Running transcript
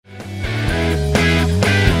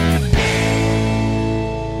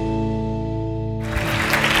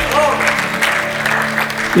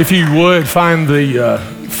If you would, find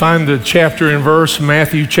the chapter and verse,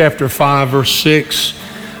 Matthew chapter 5, verse 6.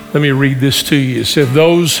 Let me read this to you. It said,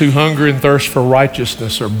 "Those who hunger and thirst for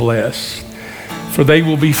righteousness are blessed, for they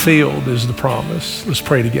will be filled," is the promise. Let's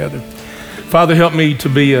pray together. Father, help me to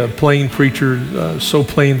be a plain preacher, so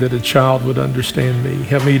plain that a child would understand me.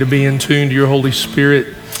 Help me to be in tune to your Holy Spirit.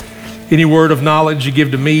 Any word of knowledge you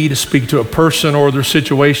give to me to speak to a person or their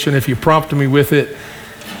situation, if you prompt me with it,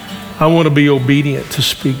 I want to be obedient to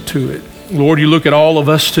speak to it. Lord, you look at all of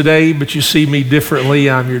us today, but you see me differently.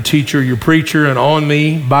 I'm your teacher, your preacher, and on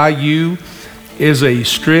me, by you, is a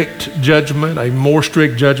strict judgment, a more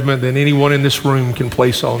strict judgment than anyone in this room can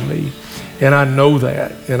place on me. And I know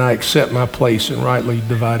that, and I accept my place in rightly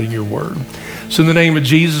dividing your word. So in the name of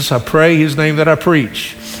Jesus, I pray, his name that I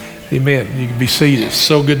preach. Amen. You can be seated. It's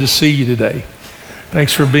so good to see you today.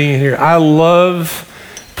 Thanks for being here. I love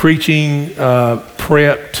preaching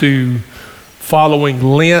prep to following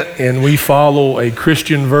Lent, and we follow a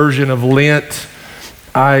Christian version of Lent.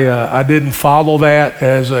 I didn't follow that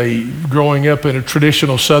as growing up in a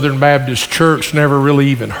traditional Southern Baptist church, never really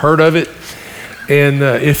even heard of it. And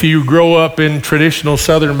if you grow up in traditional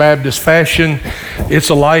Southern Baptist fashion, it's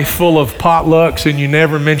a life full of potlucks and you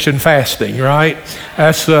never mention fasting, right?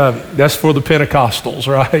 That's for the Pentecostals,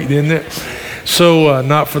 right? Isn't it? So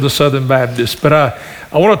not for the Southern Baptists. But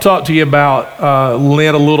I want to talk to you about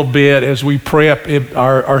Lent a little bit as we prep.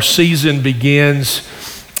 Our season begins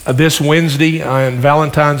this Wednesday on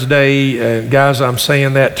Valentine's Day. And guys, I'm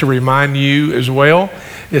saying that to remind you as well.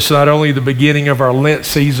 It's not only the beginning of our Lent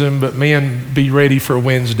season, but man, be ready for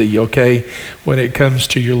Wednesday, okay, when it comes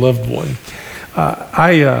to your loved one.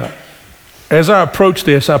 As I approach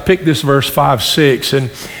this, I picked this verse 5, 6, and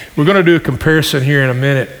we're going to do a comparison here in a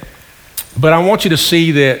minute. But I want you to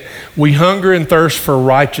see that we hunger and thirst for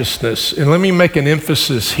righteousness. And let me make an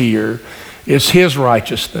emphasis here. It's his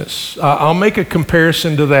righteousness. I'll make a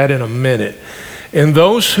comparison to that in a minute. And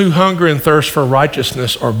those who hunger and thirst for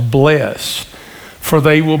righteousness are blessed, for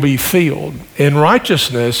they will be filled. And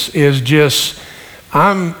righteousness is just,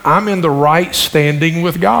 I'm in the right standing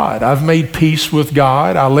with God. I've made peace with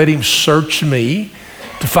God. I let him search me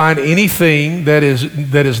to find anything that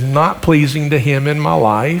is not pleasing to him in my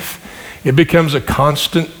life. It becomes a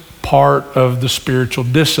constant part of the spiritual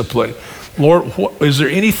discipline. Lord, is there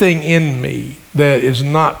anything in me that is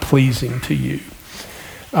not pleasing to you?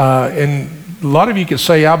 And a lot of you can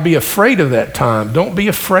say, I'll be afraid of that time. Don't be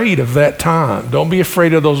afraid of that time. Don't be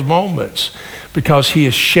afraid of those moments, because he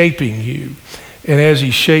is shaping you. And as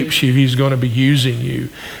he shapes you, he's going to be using you.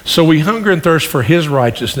 So we hunger and thirst for his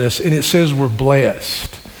righteousness, and it says we're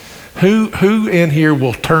blessed. Who in here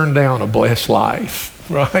will turn down a blessed life,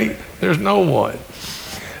 right? There's no one.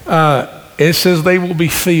 It says they will be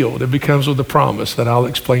filled. It becomes with the promise that I'll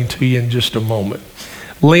explain to you in just a moment.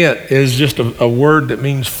 Lent is just a word that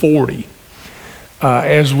means 40.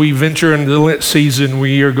 As we venture into the Lent season,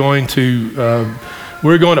 we're going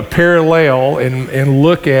to parallel and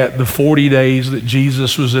look at the 40 days that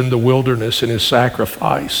Jesus was in the wilderness in his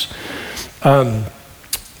sacrifice.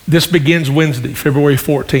 This begins Wednesday, February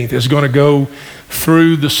 14th. It's going to go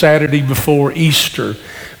through the Saturday before Easter.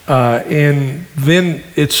 And then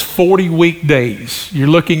it's 40 weekdays. You're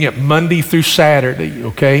looking at Monday through Saturday,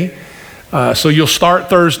 okay? So you'll start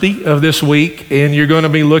Thursday of this week, and you're going to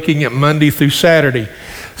be looking at Monday through Saturday.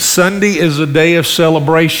 Sunday is a day of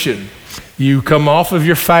celebration. You come off of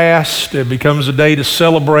your fast. It becomes a day to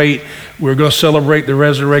celebrate. We're going to celebrate the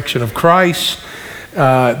resurrection of Christ.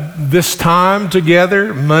 This time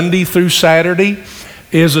together, Monday through Saturday,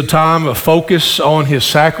 is a time of focus on his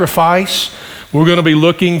sacrifice. We're going to be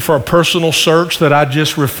looking for a personal search that I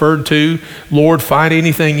just referred to. Lord, find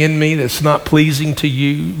anything in me that's not pleasing to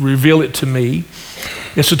you. Reveal it to me.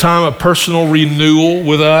 It's a time of personal renewal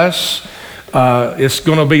with us. It's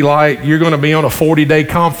going to be like you're going to be on a 40-day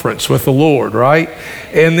conference with the Lord, right?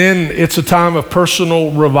 And then it's a time of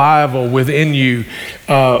personal revival within you.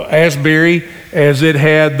 Asbury, as it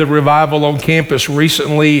had the revival on campus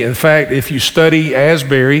recently. In fact, if you study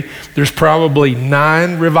Asbury, there's probably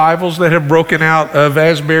 9 revivals that have broken out of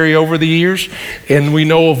Asbury over the years. And we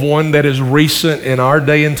know of one that is recent in our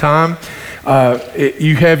day and time.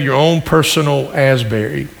 You have your own personal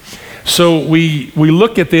Asbury. So we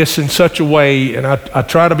look at this in such a way, and I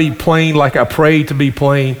try to be plain like I pray to be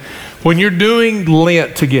plain. When you're doing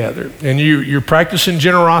Lent together and you're practicing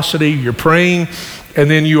generosity, you're praying, and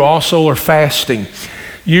then you also are fasting,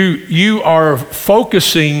 you are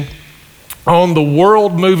focusing on the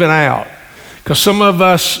world moving out. Because some of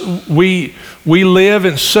us, we live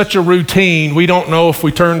in such a routine, we don't know if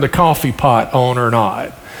we turn the coffee pot on or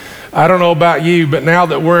not. I don't know about you, but now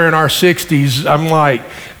that we're in our 60s, I'm like,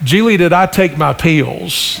 Julie, did I take my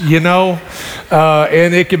pills?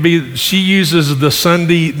 And it could be, she uses the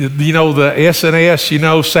Sunday, the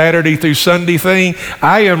S&S, Saturday through Sunday thing.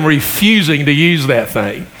 I am refusing to use that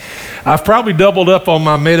thing. I've probably doubled up on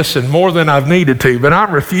my medicine more than I've needed to, but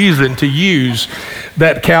I'm refusing to use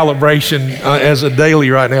that calibration as a daily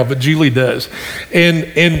right now, but Julie does.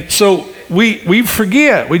 And so we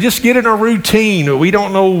forget. We just get in a routine. We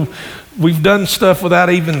don't know. We've done stuff without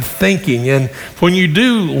even thinking. And when you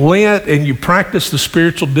do Lent and you practice the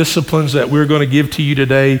spiritual disciplines that we're going to give to you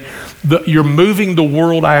today, you're moving the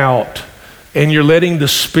world out and you're letting the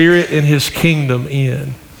Spirit and His kingdom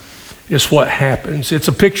in. Is what happens. It's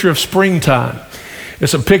a picture of springtime.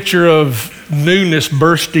 It's a picture of newness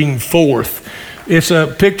bursting forth. It's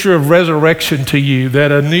a picture of resurrection to you,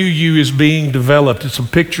 that a new you is being developed. It's a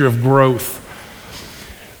picture of growth.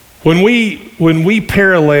 When we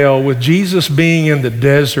parallel with Jesus being in the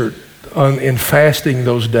desert and fasting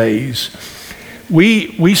those days,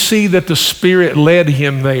 we see that the Spirit led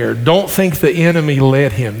him there. Don't think the enemy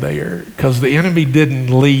led him there, because the enemy didn't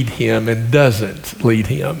lead him and doesn't lead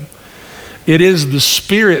him. It is the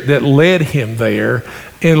Spirit that led him there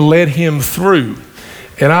and led him through.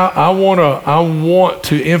 And I want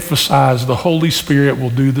to emphasize the Holy Spirit will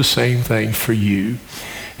do the same thing for you.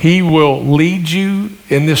 He will lead you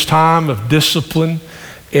in this time of discipline,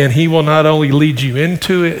 and He will not only lead you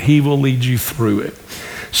into it, He will lead you through it.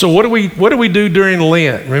 So what do we do during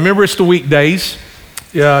Lent? Remember, it's the weekdays.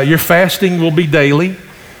 Your fasting will be daily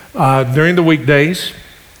during the weekdays.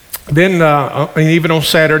 Then and even on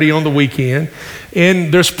Saturday on the weekend.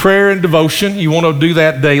 And there's prayer and devotion. You want to do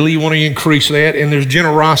that daily. You want to increase that. And there's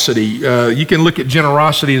generosity. You can look at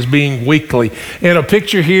generosity as being weekly. And a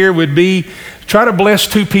picture here would be try to bless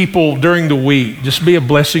 2 people during the week. Just be a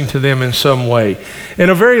blessing to them in some way. In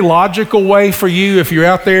a very logical way for you, if you're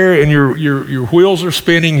out there and your wheels are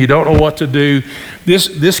spinning, you don't know what to do,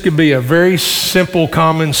 this could be a very simple,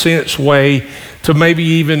 common sense way to maybe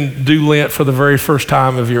even do Lent for the very first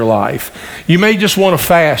time of your life. You may just want to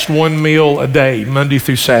fast 1 meal a day, Monday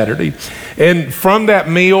through Saturday. And from that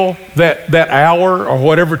meal, that hour or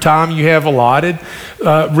whatever time you have allotted,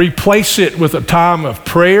 replace it with a time of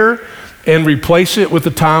prayer and replace it with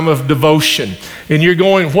a time of devotion. And you're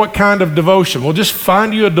going, what kind of devotion? Well, just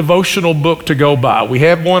find you a devotional book to go by. We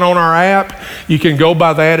have one on our app. You can go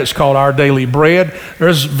by that. It's called Our Daily Bread.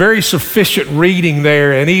 There's very sufficient reading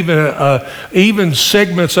there, and even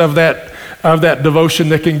segments of that devotion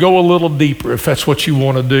that can go a little deeper if that's what you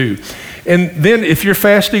want to do. And then if you're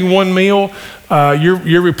fasting 1 meal,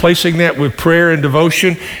 you're replacing that with prayer and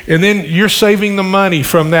devotion, and then you're saving the money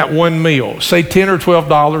from that 1 meal, say $10 or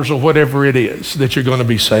 $12 or whatever it is that you're going to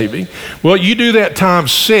be saving. Well, you do that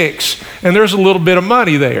times 6, and there's a little bit of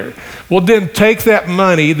money there. Well, then take that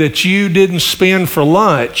money that you didn't spend for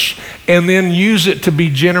lunch and then use it to be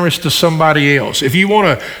generous to somebody else. If you want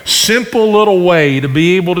a simple little way to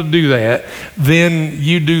be able to do that, then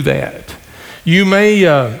you do that. You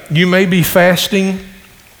may be fasting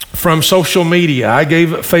from social media. I gave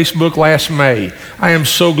Facebook last May. I am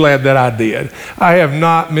so glad that I did. I have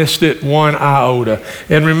not missed it 1 iota.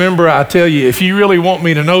 And remember, I tell you, if you really want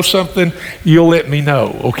me to know something, you'll let me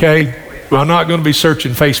know, okay? I'm not going to be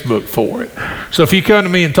searching Facebook for it. So if you come to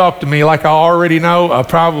me and talk to me like I already know, I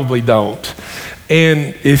probably don't.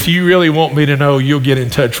 And if you really want me to know, you'll get in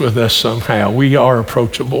touch with us somehow. We are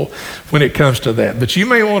approachable when it comes to that. But you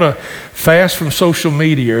may want to fast from social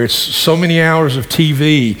media. It's so many hours of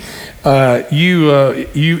TV.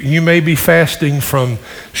 You may be fasting from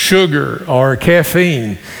sugar or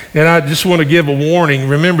caffeine. And I just want to give a warning.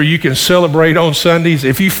 Remember, you can celebrate on Sundays.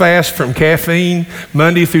 If you fast from caffeine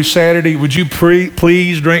Monday through Saturday, would you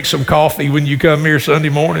please drink some coffee when you come here Sunday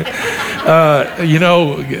morning? Try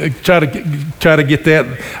to get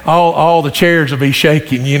that. All the chairs will be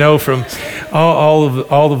shaking, from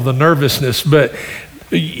all of the nervousness. But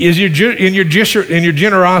in your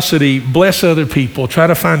generosity, bless other people. Try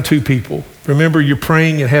to find 2 people. Remember, you're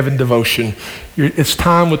praying and having devotion. It's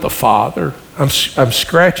time with the Father. I'm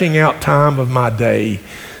scratching out time of my day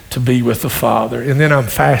to be with the Father. And then I'm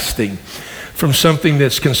fasting from something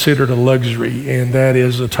that's considered a luxury, and that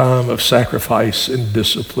is a time of sacrifice and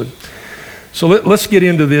discipline. So let's get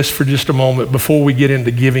into this for just a moment before we get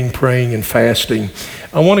into giving, praying, and fasting.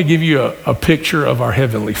 I want to give you a picture of our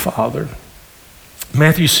Heavenly Father.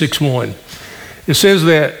 Matthew 6:1. It says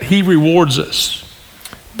that He rewards us.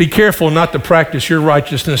 Be careful not to practice your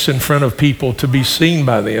righteousness in front of people to be seen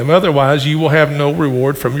by them. Otherwise, you will have no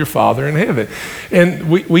reward from your Father in heaven. And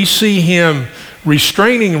we see Him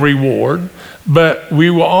restraining reward, but we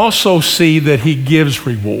will also see that he gives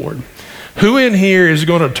reward. Who in here is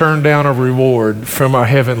going to turn down a reward from our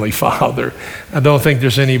Heavenly Father? I don't think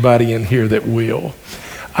there's anybody in here that will.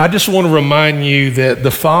 I just want to remind you that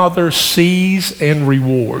the Father sees and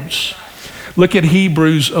rewards. Look at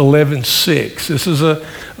Hebrews 11:6. This is a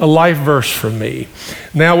life verse for me.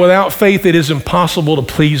 Now, without faith, it is impossible to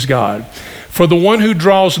please God. For the one who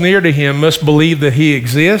draws near to him must believe that he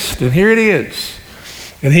exists. And here it is.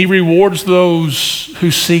 And he rewards those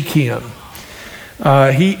who seek him.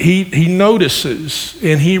 He notices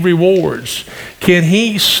and he rewards. Can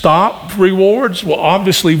he stop rewards? Well,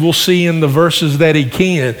 obviously we'll see in the verses that he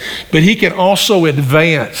can, but he can also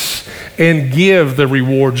advance and give the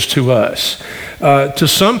rewards to us. To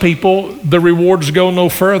some people, the rewards go no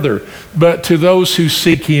further, but to those who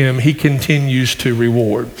seek him, he continues to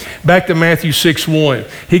reward. Back to Matthew 6:1.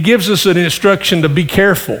 He gives us an instruction to be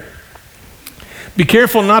careful. Be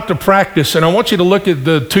careful not to practice, and I want you to look at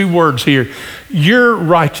the two words here, your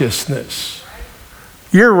righteousness.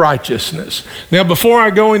 Your righteousness. Now, before I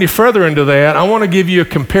go any further into that, I want to give you a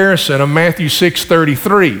comparison of Matthew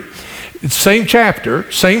 6:33. It's same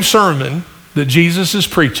chapter, same sermon that Jesus is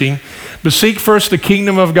preaching, but seek first the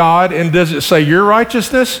kingdom of God, and does it say your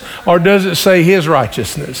righteousness, or does it say his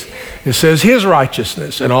righteousness? It says his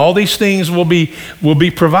righteousness, and all these things will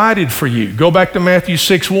be provided for you. Go back to Matthew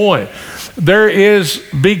 6:1. There is,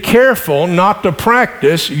 be careful not to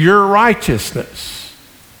practice your righteousness.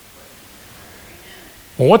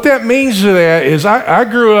 Well, what that means to that is I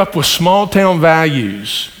grew up with small town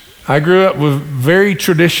values. I grew up with very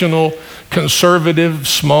traditional, conservative,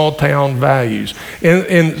 small town values.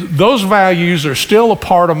 And those values are still a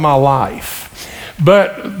part of my life,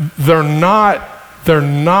 but they're not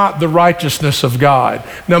the righteousness of God.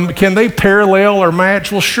 Now, can they parallel or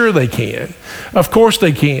match? Well, sure they can. Of course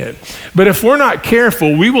they can. But if we're not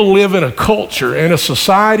careful, we will live in a culture and a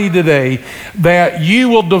society today that you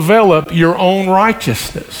will develop your own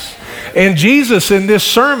righteousness. And Jesus in this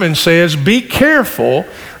sermon says, be careful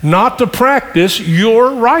not to practice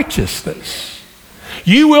your righteousness.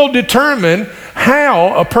 You will determine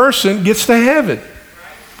how a person gets to heaven.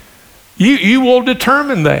 You will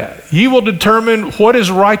determine that. You will determine what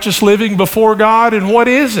is righteous living before God and what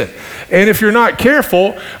isn't. And if you're not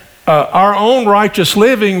careful, our own righteous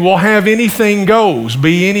living will have anything goes,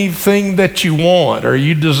 be anything that you want or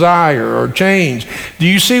you desire or change. Do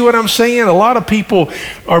you see what I'm saying? A lot of people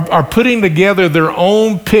are putting together their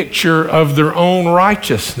own picture of their own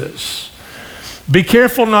righteousness. Be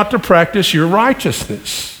careful not to practice your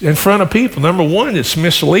righteousness in front of people. Number one, it's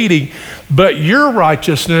misleading, but your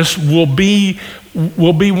righteousness will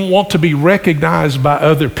want to be recognized by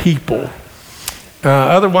other people.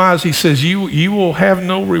 Otherwise, he says, you will have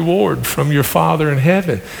no reward from your Father in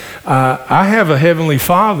heaven. I have a heavenly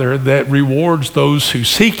Father that rewards those who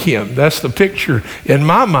seek him. That's the picture in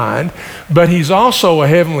my mind. But he's also a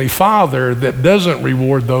heavenly Father that doesn't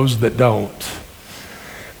reward those that don't.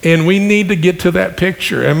 And we need to get to that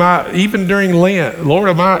picture. Even during Lent, Lord,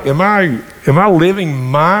 am I living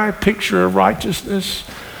my picture of righteousness?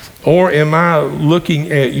 Or am I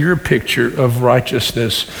looking at your picture of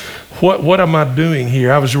righteousness? What am I doing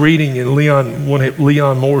here? I was reading in one of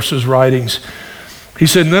Leon Morris's writings. He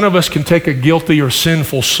said, none of us can take a guilty or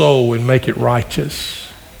sinful soul and make it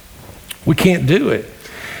righteous. We can't do it.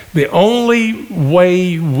 The only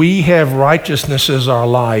way we have righteousness as our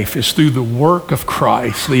life is through the work of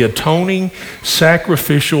Christ, the atoning,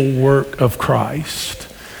 sacrificial work of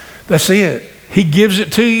Christ. That's it. He gives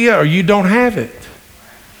it to you or you don't have it.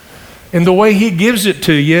 And the way he gives it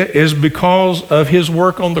to you is because of his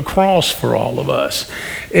work on the cross for all of us.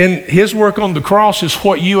 And his work on the cross is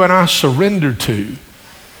what you and I surrender to.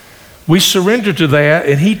 We surrender to that,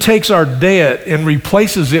 and he takes our debt and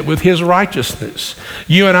replaces it with his righteousness.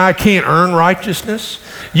 You and I can't earn righteousness.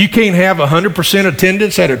 You can't have 100%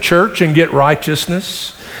 attendance at a church and get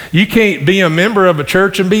righteousness. You can't be a member of a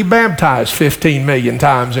church and be baptized 15 million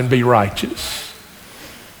times and be righteous.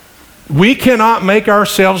 We cannot make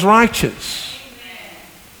ourselves righteous.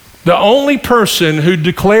 The only person who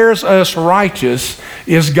declares us righteous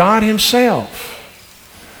is God himself.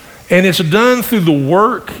 And it's done through the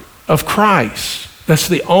work of Christ. That's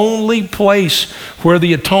the only place where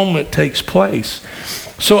the atonement takes place.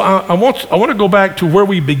 So I want to go back to where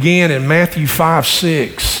we began in Matthew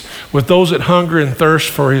 5:6 with those that hunger and thirst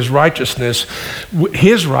for his righteousness,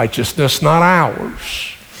 not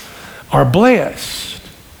ours, are blessed.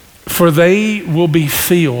 For they will be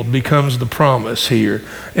filled becomes the promise here.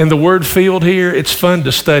 And the word filled here, it's fun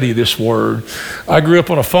to study this word. I grew up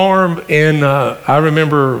on a farm, and I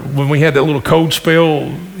remember when we had that little cold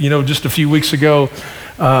spell, just a few weeks ago,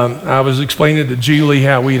 I was explaining to Julie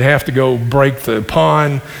how we'd have to go break the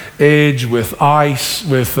pond edge with ice,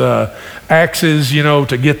 with axes,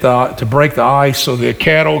 to break the ice so the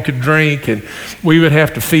cattle could drink, and we would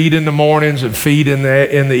have to feed in the mornings and feed in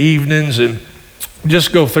the evenings, and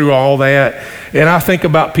just go through all that. And I think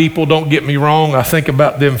about people, don't get me wrong, I think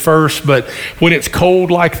about them first, but when it's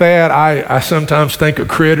cold like that, I sometimes think of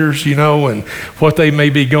critters, and what they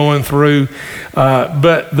may be going through.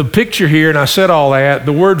 But the picture here, and I said all that,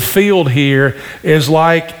 the word field here is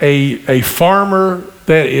like a farmer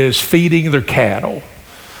that is feeding their cattle.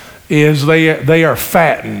 They are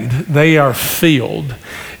fattened, they are filled.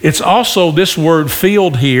 It's also, this word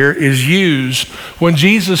filled here is used when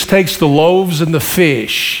Jesus takes the loaves and the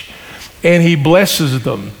fish and he blesses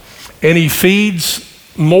them and he feeds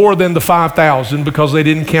more than the 5,000 because they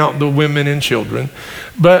didn't count the women and children,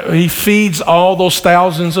 but he feeds all those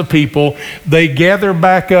thousands of people. They gather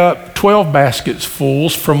back up 12 baskets full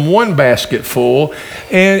from one basket full,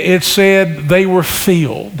 and it said they were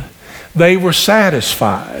filled. They were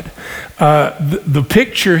satisfied. The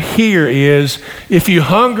picture here is, if you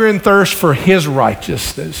hunger and thirst for his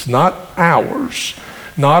righteousness, not ours,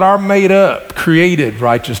 not our made up, created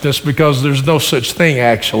righteousness, because there's no such thing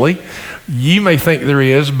actually. You may think there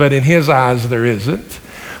is, but in his eyes there isn't.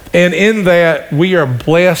 And in that, we are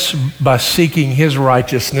blessed by seeking his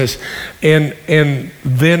righteousness, and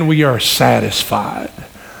then we are satisfied.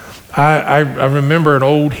 I remember an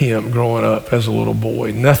old hymn growing up as a little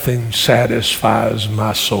boy. Nothing satisfies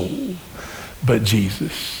my soul but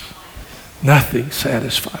Jesus. Nothing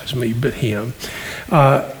satisfies me but him.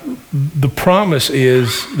 The promise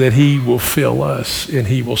is that he will fill us and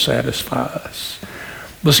he will satisfy us.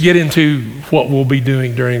 Let's get into what we'll be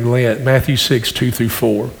doing during Lent. Matthew 6,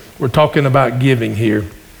 2-4. We're talking about giving here.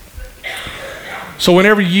 So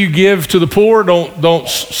whenever you give to the poor, don't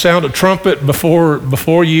sound a trumpet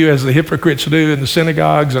before you, as the hypocrites do in the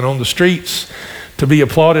synagogues and on the streets, to be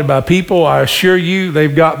applauded by people. I assure you,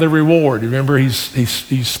 they've got the reward. Remember,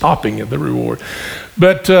 he's stopping at the reward.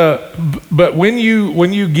 But when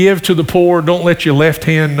you give to the poor, don't let your left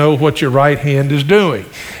hand know what your right hand is doing.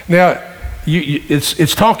 Now,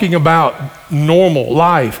 it's talking about normal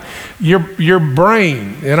life. Your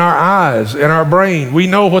brain and our eyes and our brain, we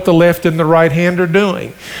know what the left and the right hand are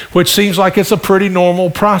doing, which seems like it's a pretty normal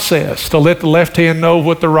process to let the left hand know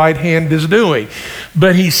what the right hand is doing.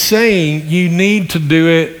 But he's saying you need to do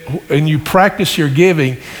it, and you practice your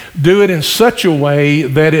giving, do it in such a way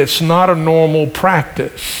that it's not a normal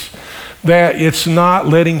practice. That it's not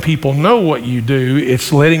letting people know what you do,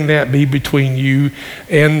 it's letting that be between you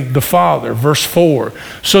and the Father. Verse 4,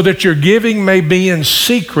 so that your giving may be in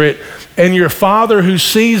secret, and your Father who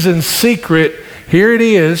sees in secret, here it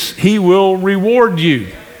is, he will reward you.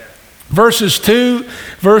 Verse 2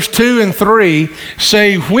 and 3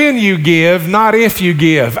 say, when you give, not if you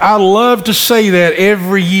give. I love to say that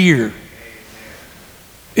every year.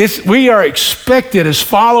 We are expected as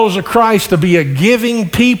followers of Christ to be a giving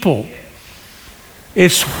people.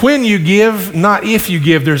 It's when you give, not if you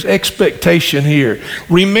give. There's expectation here.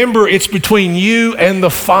 Remember, it's between you and the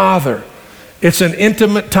Father. It's an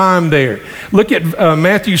intimate time there. Look at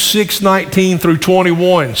Matthew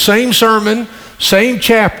 6:19-21. Same sermon, same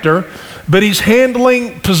chapter, but he's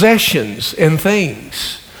handling possessions and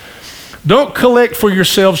things. Don't collect for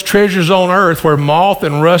yourselves treasures on earth where moth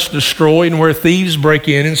and rust destroy and where thieves break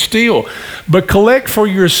in and steal. But collect for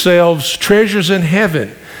yourselves treasures in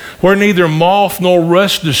heaven, where neither moth nor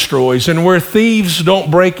rust destroys, and where thieves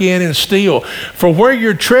don't break in and steal. For where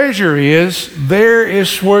your treasure is, there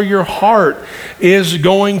is where your heart is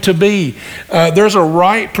going to be. There's a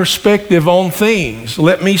right perspective on things.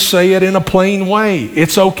 Let me say it in a plain way.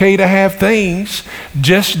 It's okay to have things,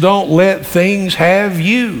 just don't let things have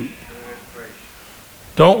you.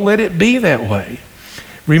 Don't let it be that way.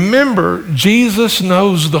 Remember, Jesus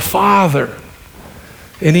knows the Father.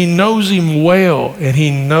 And he knows him well, and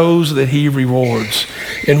he knows that he rewards.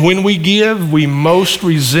 And when we give, we most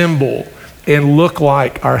resemble and look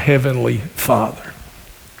like our Heavenly Father.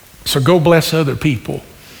 So go bless other people.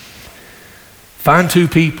 Find 2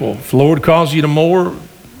 people. If the Lord calls you to more,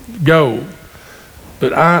 go.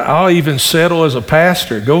 But I'll even settle as a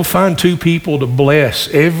pastor. Go find 2 people to bless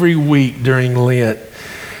every week during Lent.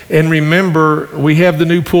 And remember, we have the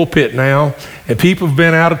new pulpit now, and people have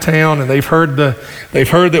been out of town and they've heard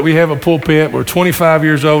that we have a pulpit. We're 25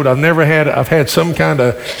 years old. I've had some kind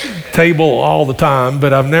of table all the time,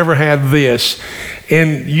 but I've never had this.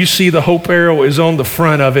 And you see the hope arrow is on the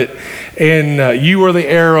front of it, and you are the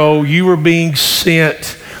arrow. You are being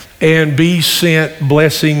sent, and be sent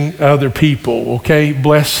blessing other people, okay?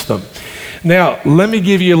 Bless them. Now, let me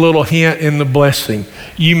give you a little hint in the blessing.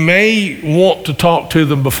 You may want to talk to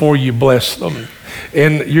them before you bless them.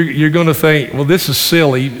 And you're going to think, well, this is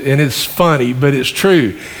silly and it's funny, but it's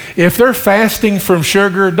true. If they're fasting from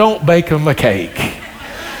sugar, don't bake them a cake.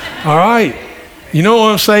 All right? You know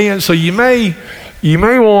what I'm saying? So you may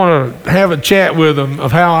want to have a chat with them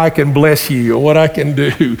of how I can bless you or what I can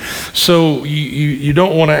do. So you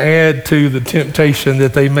don't want to add to the temptation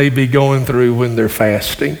that they may be going through when they're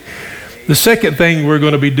fasting. The second thing we're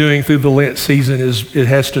going to be doing through the Lent season it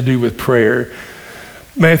has to do with prayer.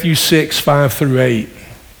 Matthew 6:5-8.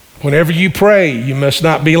 Whenever you pray, you must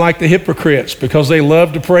not be like the hypocrites, because they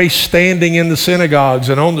love to pray standing in the synagogues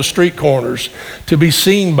and on the street corners to be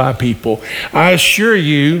seen by people. I assure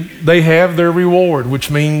you, they have their reward,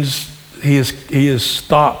 which means he has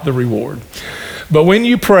stopped the reward. But when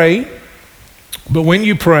you pray,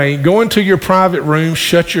 go into your private room,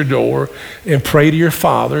 shut your door, and pray to your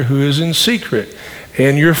Father who is in secret.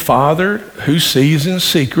 And your Father who sees in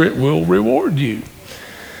secret will reward you.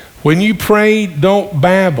 When you pray, don't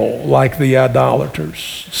babble like the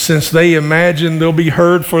idolaters, since they imagine they'll be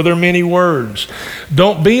heard for their many words.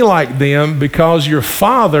 Don't be like them, because your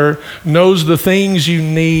Father knows the things you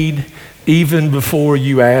need even before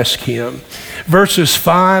you ask him. Verses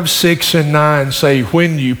 5, 6, and 9 say,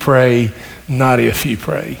 when you pray, not if you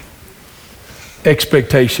pray.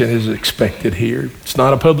 Expectation is expected here. It's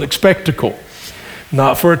not a public spectacle.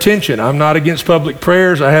 Not for attention. I'm not against public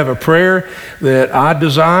prayers. I have a prayer that I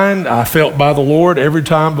designed. I felt by the Lord every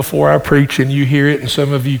time before I preach, and you hear it, and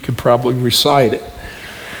some of you could probably recite it.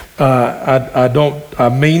 I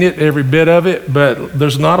mean it, every bit of it, but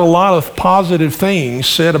there's not a lot of positive things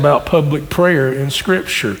said about public prayer in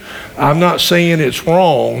Scripture. I'm not saying it's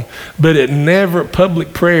wrong, but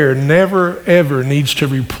public prayer never ever needs to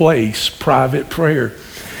replace private prayer.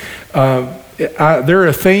 There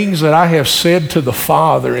are things that I have said to the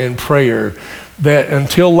Father in prayer that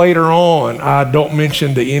until later on, I don't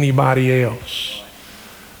mention to anybody else.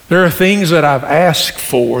 There are things that I've asked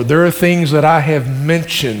for. There are things that I have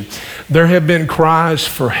mentioned. There have been cries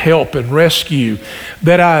for help and rescue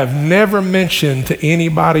that I have never mentioned to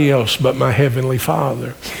anybody else but my Heavenly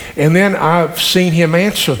Father. And then I've seen him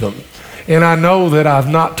answer them. And I know that I've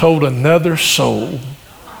not told another soul.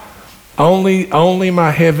 Only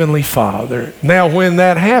my Heavenly Father. Now, when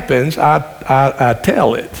that happens, I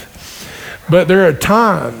tell it. But there are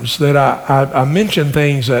times that I mention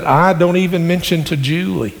things that I don't even mention to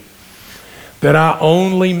Julie, that I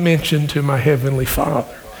only mention to my Heavenly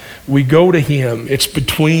Father. We go to him. It's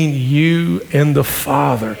between you and the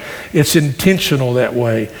Father. It's intentional that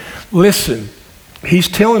way. Listen, he's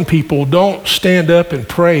telling people, don't stand up and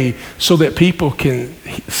pray so that people can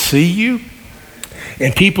see you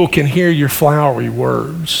and people can hear your flowery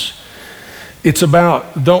words. It's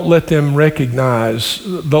about, don't let them recognize,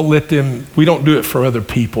 we don't do it for other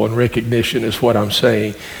people, and recognition is what I'm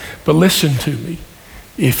saying. But listen to me.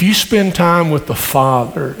 If you spend time with the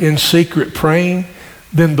Father in secret praying,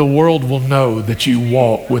 then the world will know that you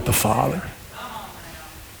walk with the Father.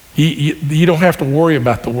 You don't have to worry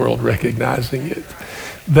about the world recognizing it.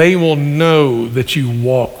 They will know that you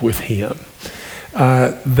walk with him.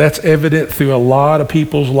 That's evident through a lot of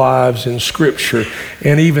people's lives in Scripture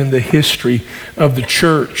and even the history of the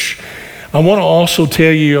church. I want to also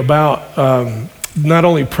tell you about not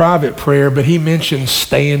only private prayer, but he mentioned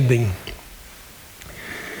standing.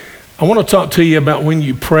 I want to talk to you about when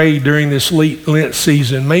you pray during this Lent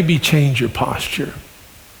season, maybe change your posture.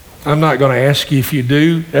 I'm not going to ask you if you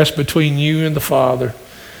do. That's between you and the Father.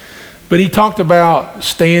 But he talked about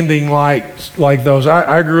standing like those.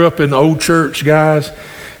 I grew up in the old church, guys,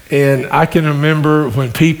 and I can remember when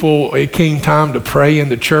it came time to pray in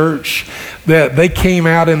the church, that they came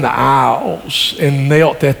out in the aisles and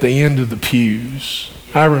knelt at the end of the pews.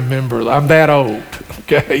 I remember, I'm that old,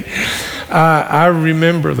 okay? I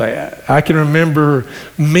remember that. I can remember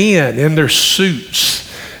men in their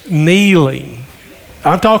suits kneeling.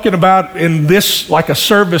 I'm talking about in this, like a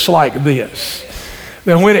service like this.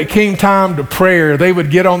 Then when it came time to prayer, they would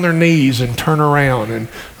get on their knees and turn around and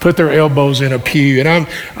put their elbows in a pew. And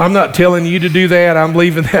I'm not telling you to do that. I'm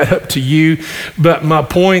leaving that up to you. But my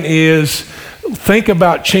point is, think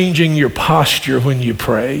about changing your posture when you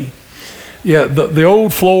pray. Yeah, the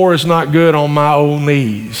old floor is not good on my old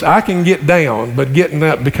knees. I can get down, but getting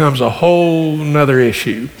up becomes a whole nother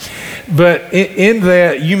issue. But in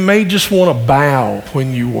that, you may just want to bow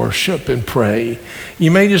when you worship and pray.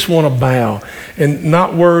 You may just want to bow and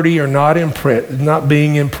not wordy or not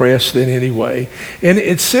being impressed in any way. And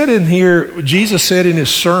it said in here, Jesus said in his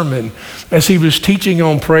sermon, as he was teaching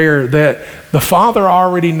on prayer, that the Father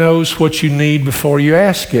already knows what you need before you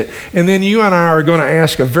ask it. And then you and I are going to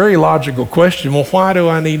ask a very logical question. Well, why do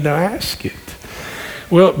I need to ask it?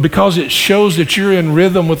 Well, because it shows that you're in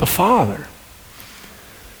rhythm with the Father.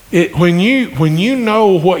 When you know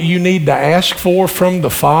what you need to ask for from the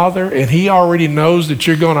Father, and he already knows that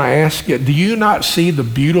you're going to ask it, do you not see the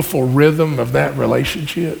beautiful rhythm of that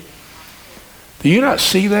relationship? Do you not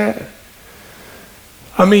see that?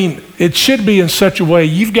 I mean, it should be in such a way,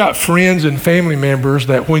 you've got friends and family members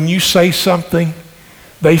that when you say something,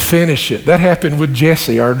 they finish it. That happened with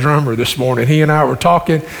Jesse, our drummer, this morning. He and I were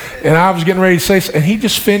talking, and I was getting ready to say something, and he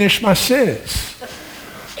just finished my sentence.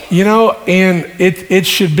 You know, and we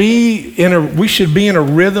should be in a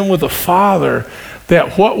rhythm with the Father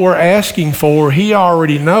that what we're asking for, he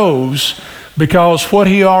already knows, because what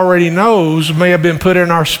he already knows may have been put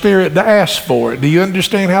in our spirit to ask for it. Do you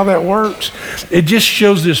understand how that works? It just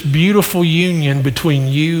shows this beautiful union between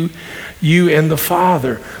you and the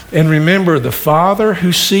Father. And remember, the Father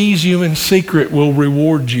who sees you in secret will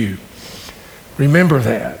reward you. Remember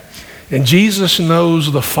that. And Jesus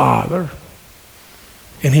knows the Father,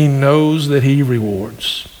 and he knows that he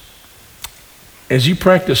rewards. As you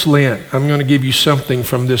practice Lent, I'm going to give you something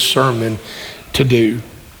from this sermon to do,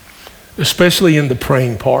 especially in the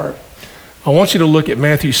praying part. I want you to look at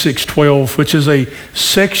Matthew 6:12, which is a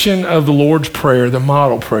section of the Lord's Prayer, the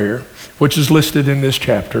model prayer, which is listed in this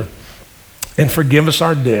chapter. And forgive us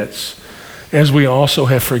our debts, as we also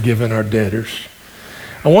have forgiven our debtors.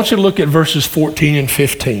 I want you to look at verses 14 and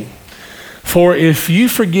 15. For if you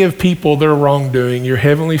forgive people their wrongdoing, your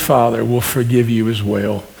heavenly Father will forgive you as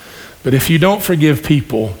well. But if you don't forgive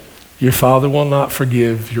people, your Father will not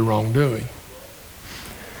forgive your wrongdoing.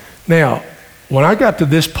 Now, when I got to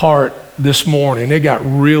this part this morning, it got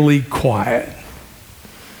really quiet.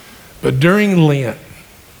 But during Lent,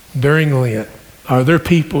 are there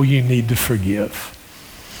people you need to forgive?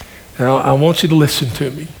 Now, I want you to listen to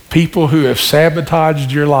me. People who have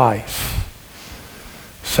sabotaged your life.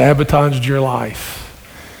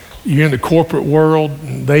 You're in the corporate world,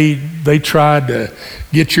 they tried to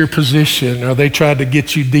get your position, or they tried to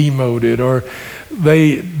get you demoted, or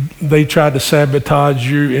they tried to sabotage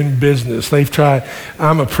you in business.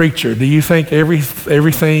 I'm a preacher. Do you think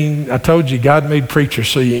everything, I told you, God made preachers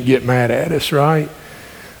so you can get mad at us, right?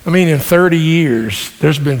 I mean, in 30 years,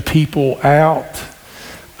 there's been people out.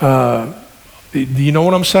 Do you know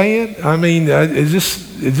what I'm saying? I mean, it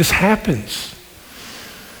just happens.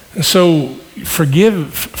 And so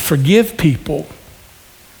forgive people.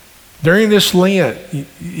 During this Lent,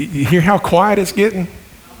 you hear how quiet it's getting?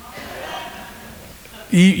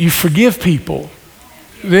 You forgive people.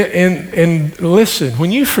 And listen,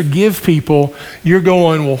 when you forgive people, you're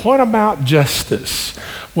going, well, what about justice?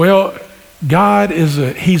 Well,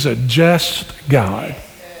 he's a just God.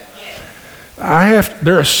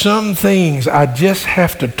 There are some things I just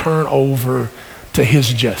have to turn over to his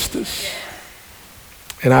justice.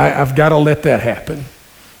 And I've got to let that happen.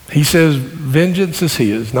 He says, vengeance is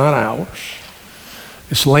his, not ours.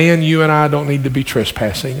 It's land you and I don't need to be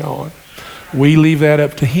trespassing on. We leave that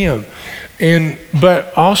up to him.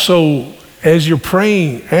 But also, as you're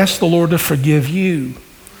praying, ask the Lord to forgive you.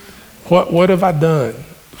 What have I done?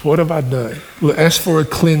 What have I done? Ask for a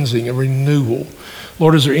cleansing, a renewal.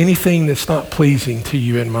 Lord, is there anything that's not pleasing to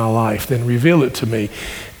you in my life? Then reveal it to me.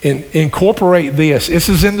 And incorporate this. This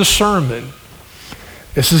is in the sermon.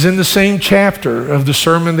 This is in the same chapter of the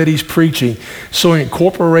sermon that he's preaching. So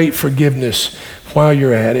incorporate forgiveness while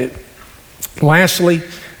you're at it. Lastly,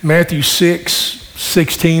 Matthew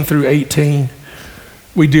 6:16 through 18,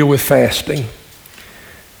 we deal with fasting.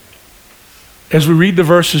 As we read the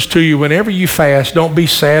verses to you, whenever you fast, don't be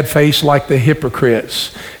sad-faced like the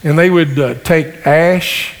hypocrites. And they would take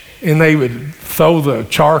ash and they would throw the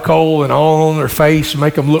charcoal and all on their face and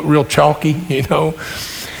make them look real chalky, you know.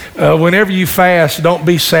 Whenever you fast, don't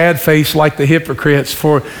be sad-faced like the hypocrites,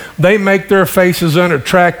 for they make their faces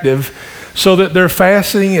unattractive so that their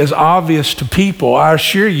fasting is obvious to people. I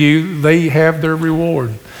assure you, they have their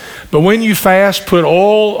reward. But when you fast, put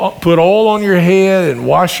oil on your head and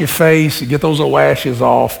wash your face and get those little ashes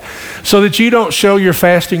off so that you don't show your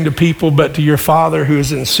fasting to people, but to your Father who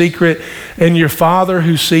is in secret. And your Father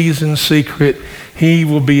who sees in secret, he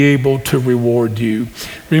will be able to reward you.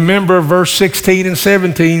 Remember, verse 16 and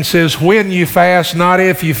 17 says, when you fast, not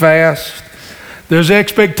if you fast. There's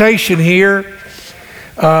expectation here.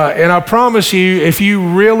 And I promise you, if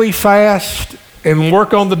you really fast and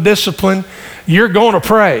work on the discipline, you're going to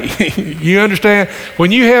pray. You understand?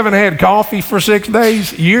 When you haven't had coffee for 6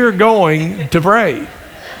 days, you're going to pray.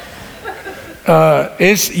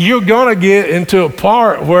 You're going to get into a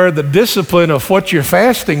part where the discipline of what you're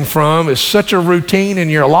fasting from is such a routine in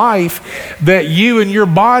your life that you and your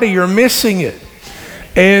body are missing it.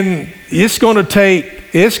 And it's going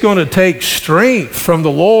to take strength from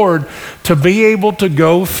the Lord to be able to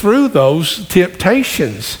go through those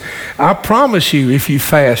temptations. I promise you, if you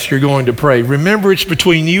fast, you're going to pray. Remember, it's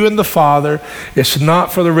between you and the Father. It's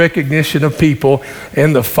not for the recognition of people.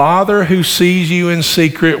 And the Father who sees you in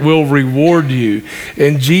secret will reward you.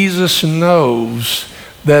 And Jesus knows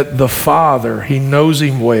that the Father, he knows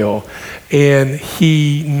him well, and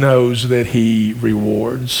he knows that he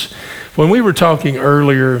rewards. When we were talking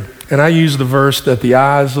earlier, and I used the verse that the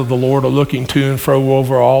eyes of the Lord are looking to and fro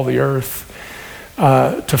over all the earth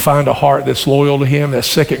to find a heart that's loyal to him. That's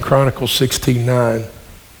 2 Chronicles 16:9.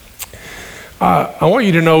 I want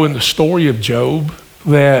you to know in the story of Job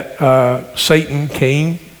that Satan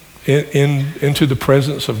came into the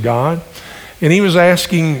presence of God, and he was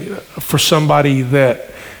asking for somebody to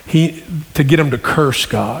get him to curse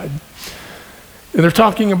God. And they're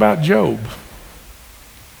talking about Job.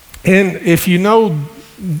 And if you know,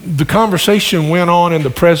 the conversation went on in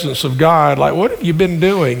the presence of God, like, what have you been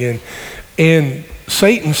doing? And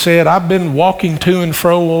Satan said, I've been walking to and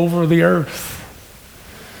fro over the earth.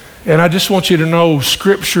 And I just want you to know,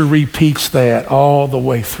 Scripture repeats that all the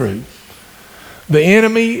way through. The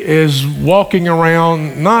enemy is walking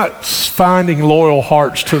around not finding loyal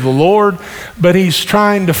hearts to the Lord, but he's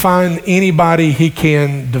trying to find anybody he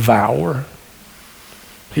can devour.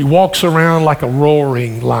 He walks around like a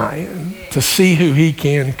roaring lion to see who he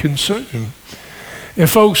can consume. And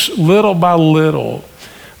folks, little by little,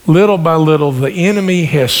 the enemy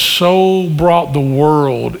has so brought the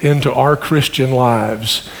world into our Christian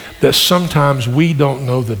lives that sometimes we don't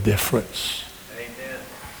know the difference. Amen.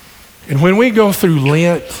 And when we go through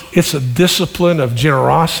Lent, it's a discipline of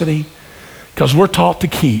generosity because we're taught to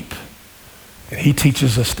keep, and he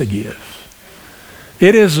teaches us to give.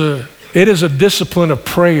 It is a discipline of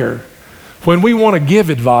prayer when we want to give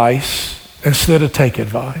advice instead of take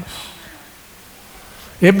advice.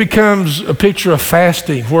 It becomes a picture of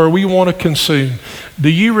fasting where we want to consume. Do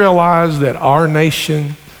you realize that our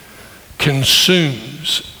nation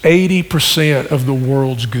consumes 80% of the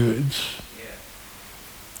world's goods?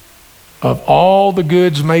 Of all the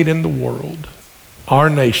goods made in the world, our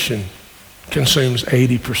nation consumes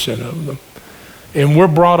 80% of them. And we're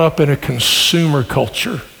brought up in a consumer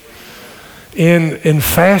culture. In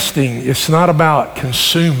fasting, it's not about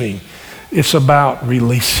consuming, it's about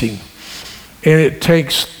releasing. And it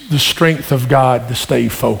takes the strength of God to stay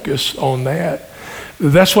focused on that.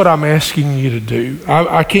 That's what I'm asking you to do.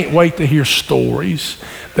 I can't wait to hear stories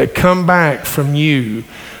that come back from you.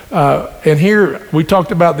 And here we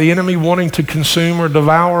talked about the enemy wanting to consume or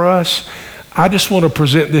devour us. I just want to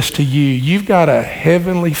present this to you. You've got a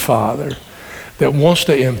heavenly Father that wants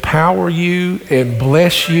to empower you and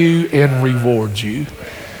bless you and reward you.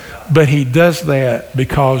 But he does that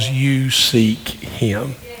because you seek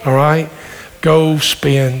him. All right? Go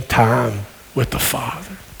spend time with the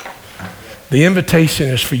Father. The invitation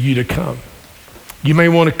is for you to come. You may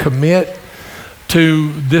want to commit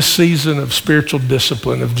to this season of spiritual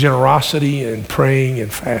discipline, of generosity and praying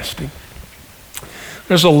and fasting.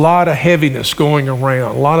 There's a lot of heaviness going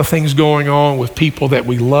around, a lot of things going on with people that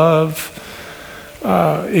we love.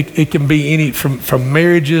 It can be from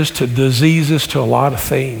marriages to diseases to a lot of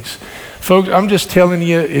things. Folks, I'm just telling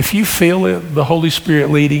you, if you feel it, the Holy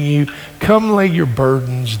Spirit leading you, come lay your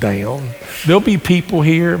burdens down. There'll be people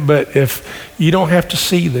here, but if you don't have to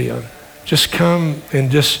see them, just come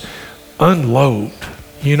and just unload,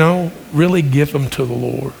 really give them to the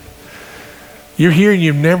Lord. You're here and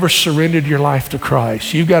you've never surrendered your life to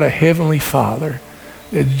Christ. You've got a heavenly Father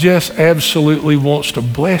that just absolutely wants to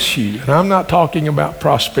bless you. And I'm not talking about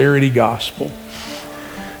prosperity gospel.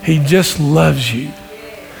 He just loves you.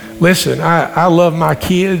 Listen, I love my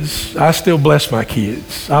kids. I still bless my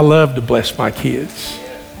kids. I love to bless my kids.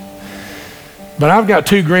 But I've got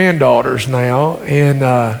 2 granddaughters now, and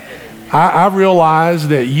I realize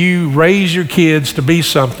that you raise your kids to be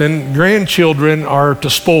something. Grandchildren are to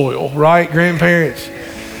spoil, right, grandparents?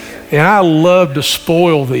 And I love to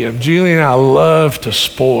spoil them. Julie and I love to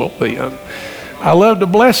spoil them. I love to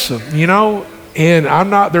bless them, you know. And I'm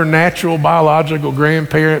not their natural biological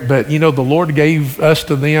grandparent, but, you know, the Lord gave us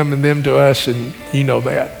to them and them to us, and you know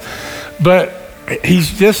that. But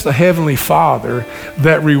He's just the Heavenly Father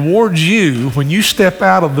that rewards you when you step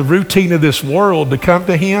out of the routine of this world to come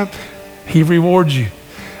to Him. He rewards you.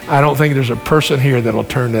 I don't think there's a person here that'll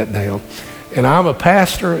turn that down. And I'm a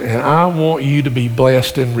pastor, and I want you to be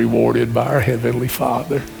blessed and rewarded by our Heavenly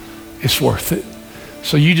Father. It's worth it.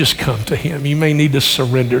 So you just come to Him. You may need to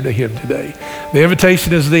surrender to Him today. The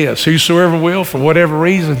invitation is this: whosoever will, for whatever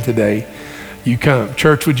reason today, you come.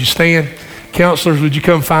 Church, would you stand? Counselors, would you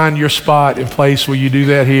come find your spot and place where you do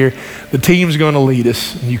that here? The team's going to lead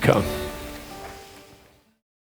us, and you come.